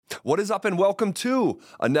What is up, and welcome to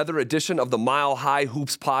another edition of the Mile High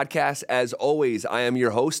Hoops podcast. As always, I am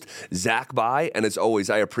your host, Zach Bai, and as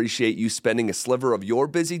always, I appreciate you spending a sliver of your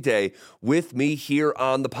busy day with me here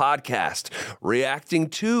on the podcast, reacting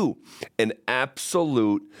to an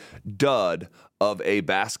absolute dud of a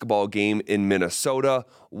basketball game in Minnesota,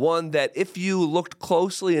 one that if you looked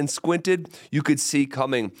closely and squinted, you could see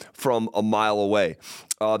coming from a mile away.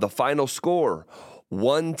 The final score,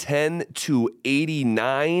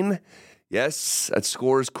 110-89. Yes, that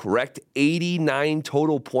score is correct. 89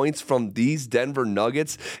 total points from these Denver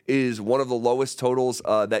Nuggets is one of the lowest totals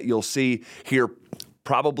that you'll see here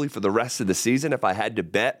probably for the rest of the season. If I had to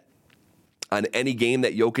bet on any game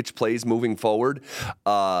that Jokic plays moving forward,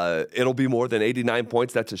 it'll be more than 89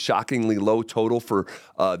 points. That's a shockingly low total for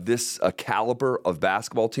this caliber of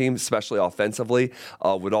basketball team, especially offensively,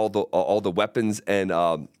 with all the weapons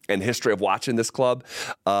and history of watching this club.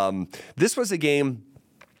 This was a game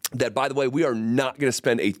that, by the way, we are not going to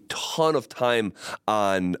spend a ton of time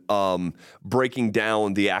on breaking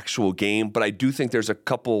down the actual game, but I do think there's a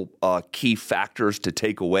couple key factors to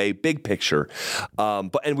take away, big picture.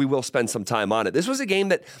 And we will spend some time on it. This was a game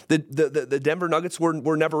that the Denver Nuggets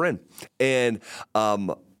were never in, and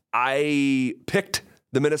I picked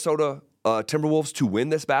the Minnesota Timberwolves to win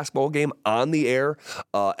this basketball game on the air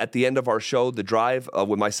at the end of our show. The drive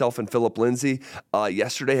with myself and Philip Lindsay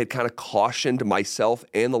yesterday had kind of cautioned myself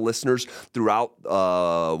and the listeners throughout,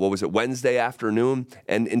 Wednesday afternoon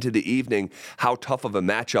and into the evening, how tough of a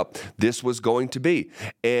matchup this was going to be.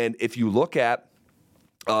 And if you look at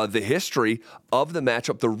the history of the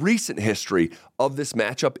matchup, the recent history of this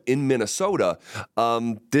matchup in Minnesota,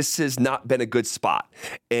 this has not been a good spot.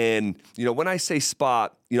 And, when I say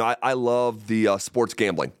spot, I love the sports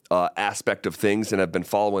gambling aspect of things, and I've been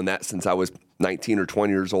following that since I was 19 or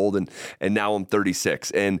 20 years old, and now I'm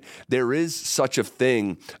 36. And there is such a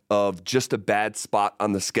thing of just a bad spot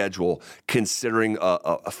on the schedule, considering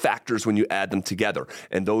factors when you add them together.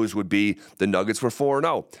 And those would be the Nuggets were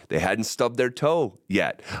 4-0. They hadn't stubbed their toe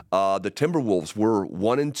yet. The Timberwolves were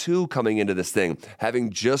 1-2 coming into this thing,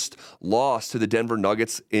 having just lost to the Denver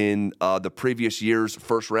Nuggets in the previous year's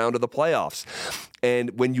first round of the playoffs.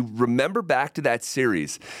 And when you remember back to that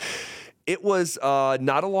series, it was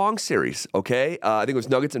not a long series, okay? I think it was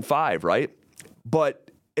Nuggets in 5, right?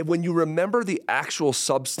 But when you remember the actual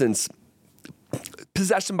substance,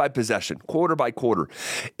 possession by possession, quarter by quarter,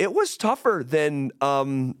 it was tougher than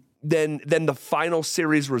the final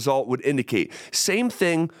series result would indicate. Same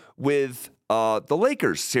thing with the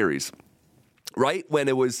Lakers series, right? When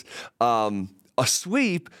it was a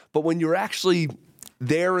sweep, but when you're actually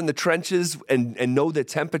there in the trenches and know the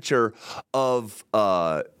temperature of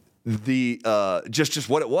just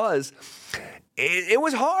what it was, it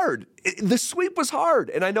was hard. The sweep was hard.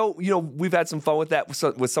 And I know, we've had some fun with that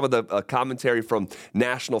with some of the commentary from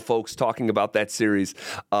national folks talking about that series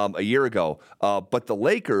a year ago. But the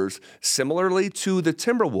Lakers, similarly to the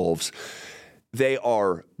Timberwolves, they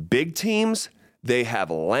are big teams. They have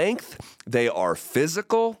length. They are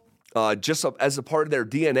physical. Just as a part of their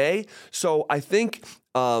DNA. So I think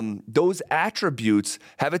those attributes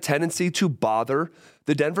have a tendency to bother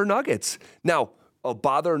the Denver Nuggets. Now,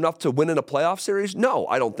 bother enough to win in a playoff series? No,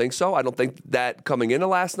 I don't think so. I don't think that coming into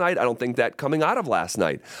last night. I don't think that coming out of last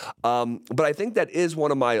night. But I think that is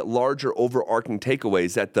one of my larger overarching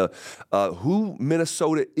takeaways, that the who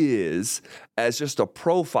Minnesota is as just a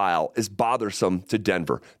profile is bothersome to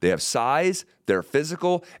Denver. They have size, they're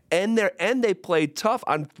physical, and they played tough.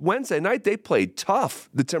 On Wednesday night, they played tough,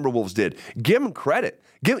 the Timberwolves did. Give them credit.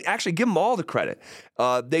 Give them all the credit.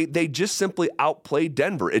 They just simply outplayed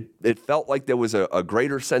Denver. It felt like there was a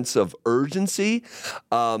greater sense of urgency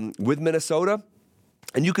with Minnesota.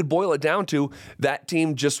 And you could boil it down to that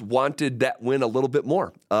team just wanted that win a little bit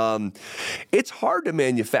more. It's hard to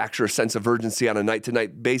manufacture a sense of urgency on a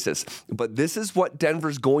night-to-night basis, but this is what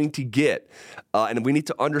Denver's going to get, and we need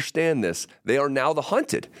to understand this. They are now the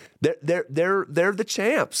hunted. They're the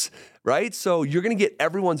champs, right? So you're going to get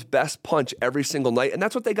everyone's best punch every single night, and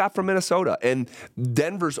that's what they got from Minnesota. And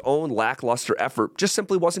Denver's own lackluster effort just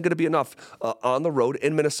simply wasn't going to be enough on the road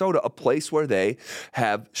in Minnesota, a place where they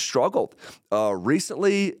have struggled.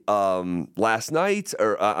 Recently, last night,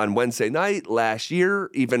 or on Wednesday night, last year,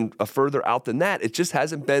 even further out than that, it just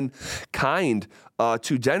hasn't been kind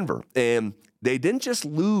to Denver. And they didn't just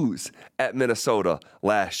lose at Minnesota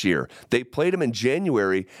last year. They played them in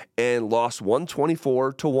January and lost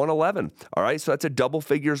 124-111. All right, so that's a double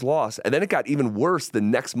figures loss. And then it got even worse the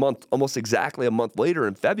next month, almost exactly a month later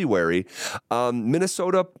in February.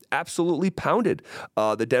 Minnesota absolutely pounded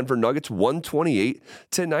the Denver Nuggets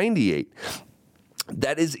 128-98.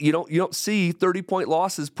 that is, you don't see 30-point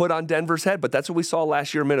losses put on Denver's head, but that's what we saw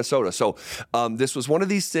last year in Minnesota. So this was one of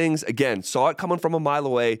these things, again, saw it coming from a mile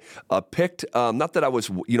away, picked, not that I was,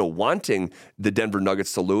 wanting the Denver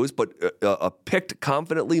Nuggets to lose, but picked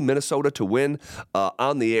confidently Minnesota to win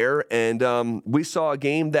on the air. And we saw a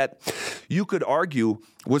game that you could argue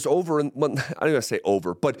was over, I don't want to say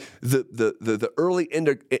over, but the early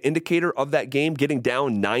indicator of that game, getting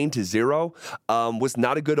down 9-0, was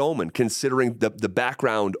not a good omen considering the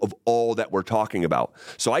background of all that we're talking about.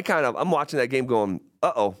 So I'm watching that game going,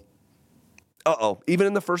 uh-oh, even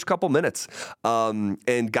in the first couple minutes.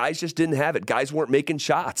 And guys just didn't have it. Guys weren't making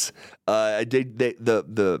shots.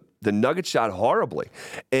 The Nuggets shot horribly.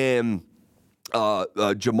 And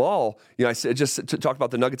Jamal, I said, just talked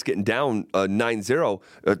about the Nuggets getting down 9-0,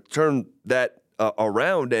 turned that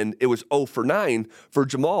around, and it was 0 for 9 for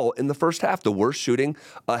Jamal in the first half, the worst shooting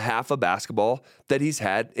half of basketball that he's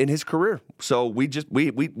had in his career. So we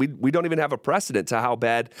don't even have a precedent to how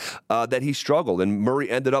bad that he struggled. And Murray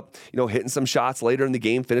ended up, hitting some shots later in the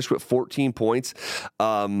game, finished with 14 points.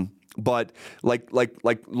 But look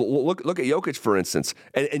at Jokic, for instance,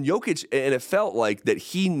 and Jokic, and it felt like that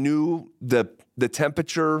he knew the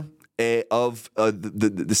temperature of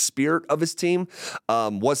the spirit of his team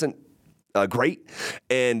wasn't great,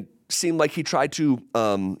 and seemed like he tried to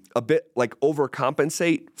a bit like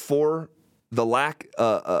overcompensate for the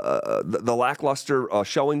lackluster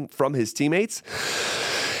showing from his teammates.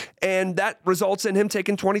 And that results in him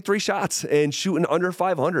taking 23 shots and shooting under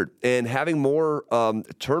 500 and having more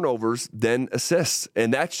turnovers than assists.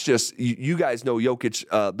 And that's just, you guys know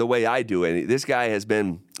Jokic the way I do. And this guy has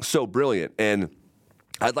been so brilliant. And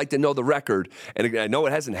I'd like to know the record, and I know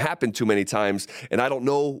it hasn't happened too many times, and I don't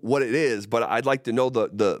know what it is, but I'd like to know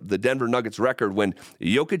the Denver Nuggets record when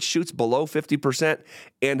Jokic shoots below 50%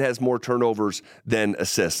 and has more turnovers than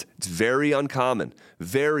assists. It's very uncommon,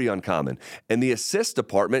 and the assist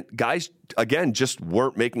department, guys, again, just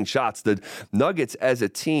weren't making shots. The Nuggets as a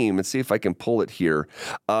team, let's see if I can pull it here.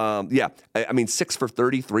 6 for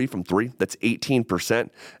 33 from 3. That's 18%.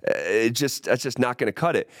 That's just not going to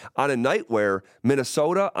cut it. On a night where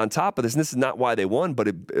Minnesota, on top of this, and this is not why they won, but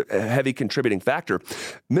a heavy contributing factor,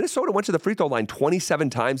 Minnesota went to the free throw line 27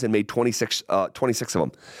 times and made 26 of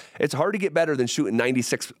them. It's hard to get better than shooting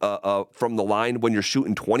 96 from the line when you're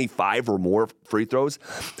shooting 25 or more free throws.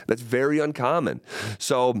 That's very uncommon.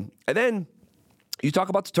 So, and then you talk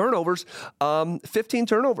about the turnovers, 15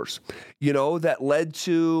 turnovers, that led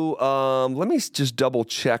to, let me just double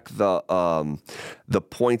check the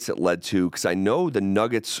points it led to, because I know the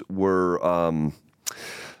Nuggets were,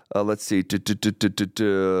 let's see,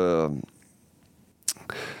 the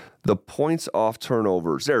points off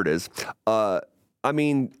turnovers. There it is.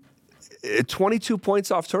 22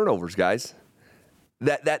 points off turnovers, guys.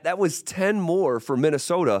 That was 10 more for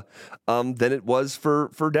Minnesota than it was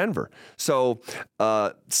for Denver. So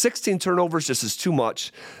 16 turnovers just is too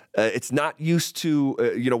much. It's not used to,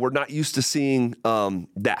 we're not used to seeing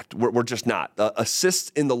that. We're just not. Assists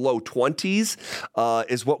in the low 20s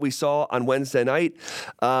is what we saw on Wednesday night.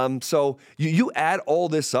 So you add all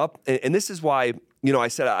this up, and this is why, I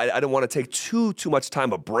said I don't want to take too much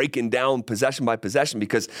time of breaking down possession by possession,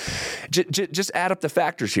 because just add up the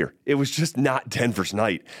factors here. It was just not Denver's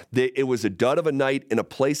night. It was a dud of a night in a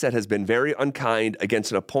place that has been very unkind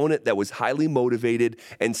against an opponent that was highly motivated,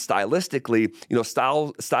 and stylistically,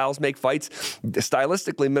 styles make fights.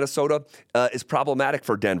 Stylistically, Minnesota is problematic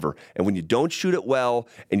for Denver. And when you don't shoot it well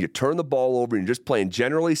and you turn the ball over and you're just playing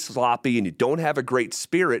generally sloppy and you don't have a great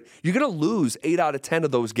spirit, you're going to lose 8 out of 10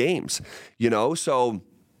 of those games, So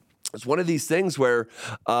it's one of these things where,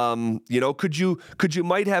 could you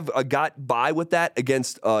might have got by with that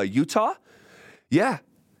against Utah? Yeah,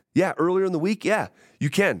 earlier in the week, yeah, you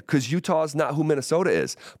can, because Utah is not who Minnesota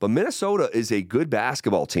is. But Minnesota is a good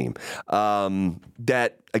basketball team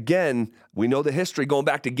that, again, we know the history going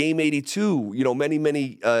back to Game 82,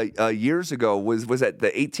 many years ago. Was that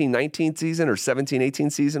the 18-19 season or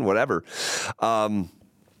 17-18 season, whatever.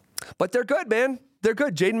 But they're good, man. They're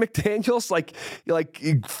good. Jaden McDaniels, like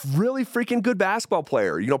really freaking good basketball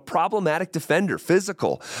player. Problematic defender,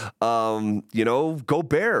 physical. Gobert,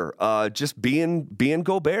 just being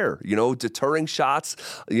Gobert. Deterring shots.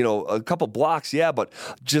 A couple blocks, yeah, but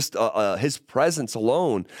just his presence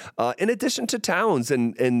alone. In addition to Towns,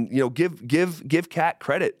 and give Cat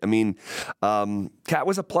credit. Cat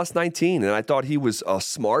was a +19, and I thought he was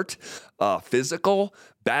smart, physical,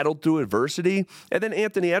 battled through adversity. And then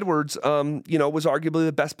Anthony Edwards, was arguably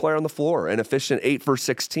the best player on the floor, an efficient 8 for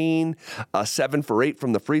 16, 7 for 8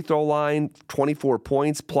 from the free throw line, 24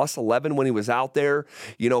 points, plus 11 when he was out there,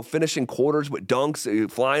 finishing quarters with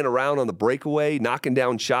dunks, flying around on the breakaway, knocking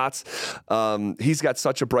down shots. He's got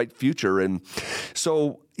such a bright future. And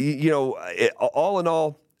so, all in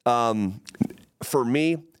all, for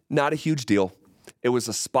me, not a huge deal. It was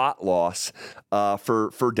a spot loss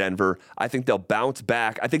for Denver. I think they'll bounce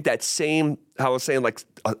back. I think that same, how I was saying,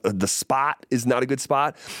 the spot is not a good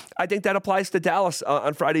spot. I think that applies to Dallas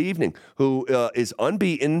on Friday evening, who is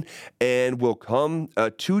unbeaten and will come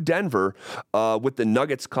to Denver with the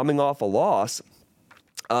Nuggets coming off a loss.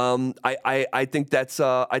 I think that's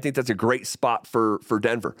a great spot for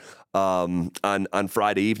Denver on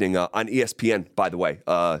Friday evening on ESPN, by the way.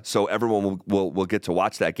 So everyone will get to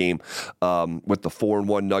watch that game with the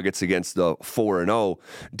 4-1 Nuggets against the 4-0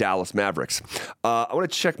 Dallas Mavericks. I want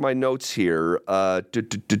to check my notes here. Michael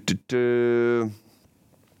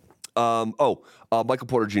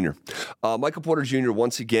Porter Jr. Michael Porter Jr.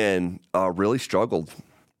 once again really struggled.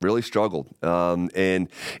 And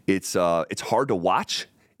it's hard to watch.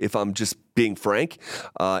 If I'm just being frank,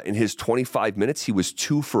 in his 25 minutes, he was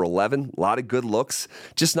 2 for 11. A lot of good looks,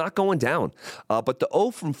 just not going down. But the 0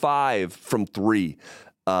 from 5 from 3,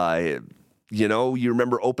 you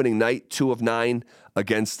remember opening night, 2 of 9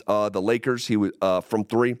 against the Lakers. He was from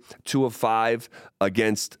 3, 2 of 5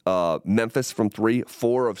 against Memphis from 3,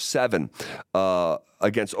 4 of 7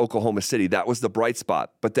 against Oklahoma City. That was the bright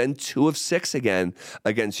spot. But then 2 of 6 again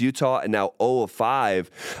against Utah, and now 0 of 5.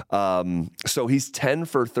 So he's 10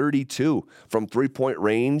 for 32 from three-point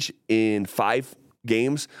range in 5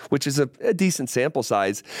 games, which is a decent sample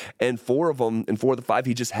size. And 4 of them, and 4 of the 5,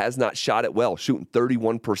 he just has not shot it well, shooting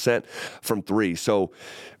 31% from 3. So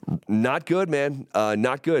not good, man.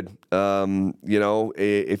 Not good.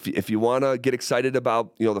 If you want to get excited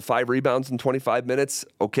about, the 5 rebounds in 25 minutes,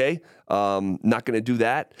 okay. Not going to do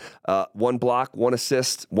that. 1 block, 1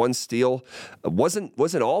 assist, 1 steal.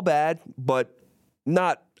 Wasn't all bad, but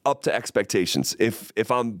not up to expectations. If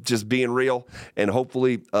I'm just being real, and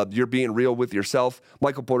hopefully you're being real with yourself,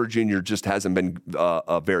 Michael Porter Jr. just hasn't been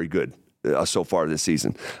very good so far this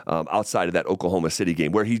season, outside of that Oklahoma City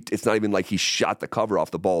game, where it's not even like he shot the cover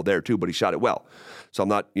off the ball there too, but he shot it well. So I'm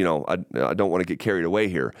not, I don't want to get carried away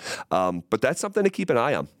here. But that's something to keep an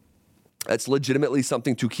eye on. That's legitimately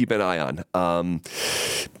something to keep an eye on.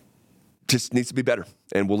 Just needs to be better,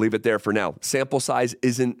 and we'll leave it there for now. Sample size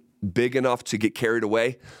isn't big enough to get carried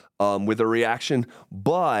away with a reaction,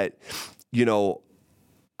 but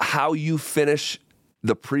how you finish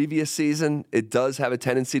the previous season, it does have a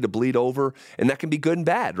tendency to bleed over, and that can be good and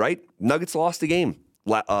bad, right? Nuggets lost a game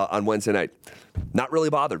on Wednesday night. Not really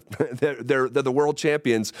bothered. they're the world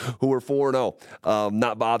champions who were 4-0.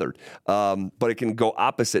 Not bothered. But it can go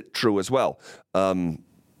opposite true as well.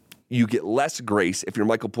 You get less grace if you're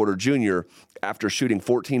Michael Porter Jr. after shooting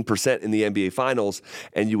 14% in the NBA Finals,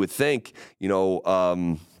 and you would think,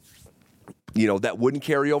 that wouldn't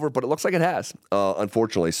carry over, but it looks like it has,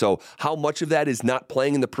 unfortunately. So how much of that is not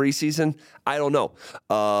playing in the preseason? I don't know.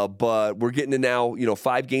 But we're getting to now,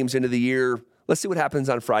 5 games into the year. Let's see what happens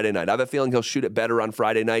on Friday night. I have a feeling he'll shoot it better on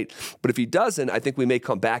Friday night. But if he doesn't, I think we may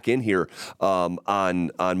come back in here on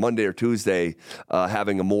Monday or Tuesday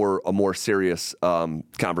having a more serious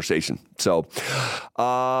conversation. So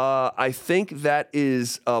I think that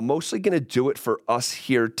is mostly going to do it for us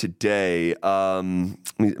here today. I'm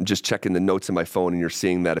just checking the notes in my phone, and you're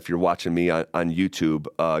seeing that if you're watching me on YouTube.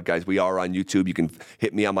 Guys, we are on YouTube. You can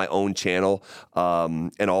hit me on my own channel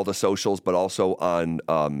and all the socials, but also on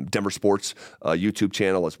Denver Sports YouTube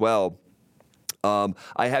channel as well.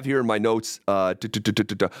 I have here in my notes about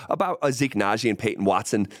Zeke Naji and Peyton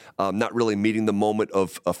Watson not really meeting the moment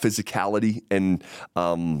of physicality and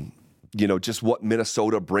just what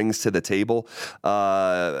Minnesota brings to the table.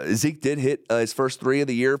 Zeke did hit his first 3 of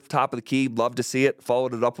the year, top of the key. Love to see it.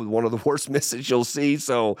 Followed it up with one of the worst misses you'll see.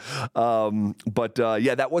 So,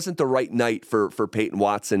 that wasn't the right night for Peyton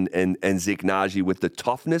Watson and Zeke Naji with the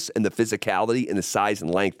toughness and the physicality and the size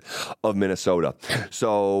and length of Minnesota.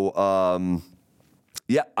 So,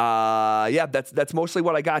 that's mostly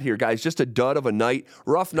what I got here, guys. Just a dud of a night.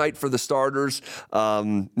 Rough night for the starters.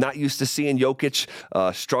 Not used to seeing Jokic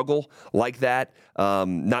struggle like that.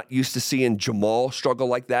 Not used to seeing Jamal struggle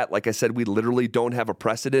like that. Like I said, we literally don't have a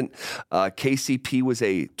precedent. KCP was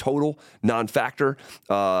a total non-factor.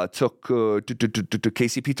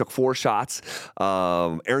 KCP took 4 shots.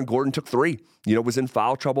 Aaron Gordon took 3. Was in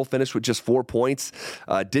foul trouble, finished with just 4 points.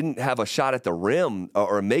 Didn't have a shot at the rim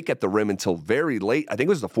or a make at the rim until very late late, I think it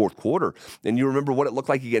was the fourth quarter, and you remember what it looked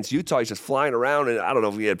like against Utah. He's just flying around, and I don't know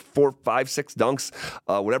if he had 4, 5, 6 dunks,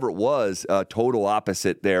 whatever it was, total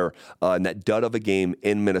opposite there in that dud of a game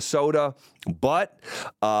in Minnesota. But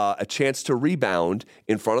a chance to rebound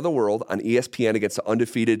in front of the world on ESPN against the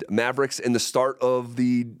undefeated Mavericks in the start of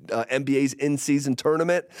the NBA's in-season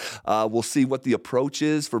tournament. We'll see what the approach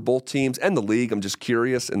is for both teams and the league. I'm just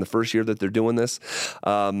curious in the first year that they're doing this.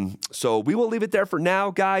 So we will leave it there for now,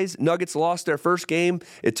 guys. Nuggets lost their first game.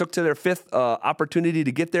 It took to their 5th opportunity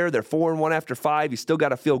to get there. They're 4-1 after 5. You still got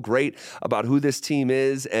to feel great about who this team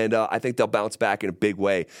is, and I think they'll bounce back in a big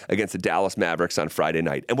way against the Dallas Mavericks on Friday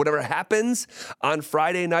night. And whatever happens on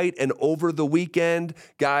Friday night and over the weekend,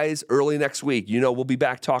 guys, early next week, we'll be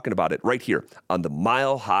back talking about it right here on the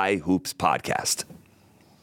Mile High Hoops podcast.